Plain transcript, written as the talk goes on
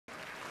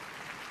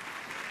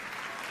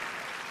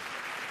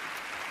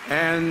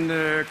And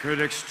the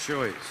Critics'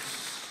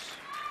 Choice.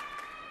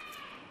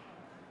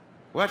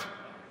 What?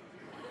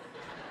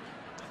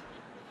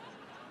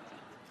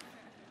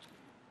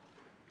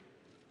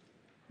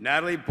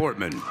 Natalie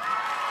Portman.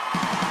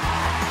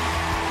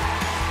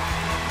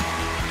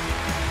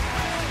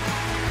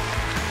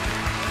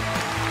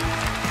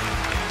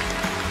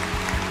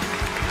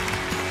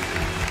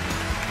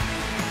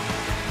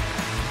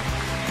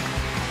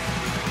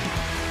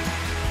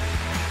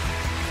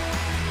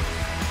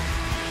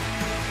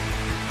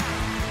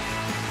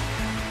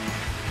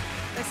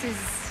 This is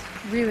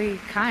really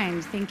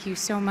kind. Thank you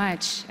so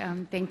much.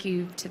 Thank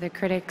you to the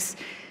Critics'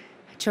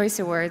 Choice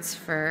Awards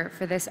for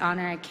this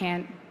honor. I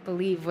can't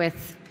believe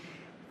with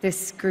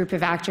this group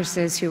of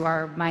actresses who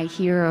are my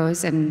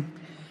heroes and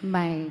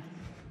my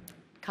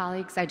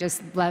colleagues I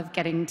just love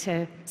getting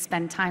to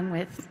spend time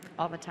with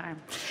all the time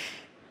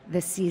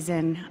this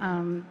season.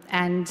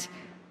 And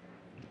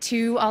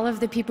to all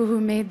of the people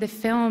who made the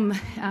film,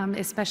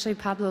 especially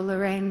Pablo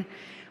Larraín,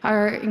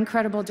 our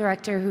incredible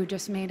director who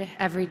just made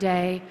every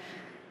day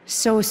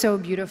so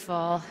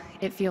beautiful.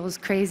 It feels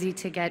crazy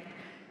to get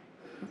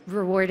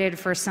rewarded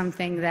for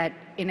something that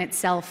in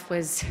itself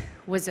was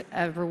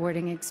a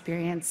rewarding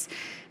experience.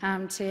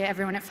 To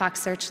everyone at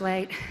Fox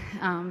Searchlight,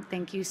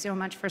 thank you so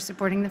much for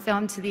supporting the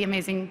film. To the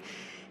amazing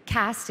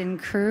cast and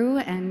crew,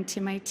 and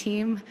to my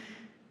team,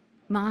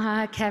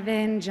 Maha,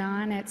 Kevin,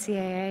 John at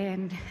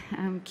CAA,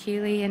 and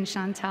Keely and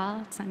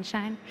Chantal at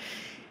Sunshine.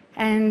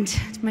 And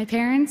to my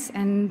parents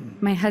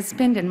and my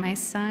husband and my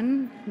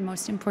son, the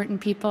most important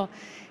people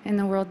in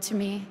the world to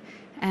me.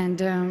 And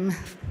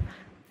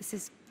this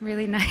is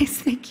really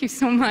nice. Thank you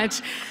so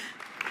much.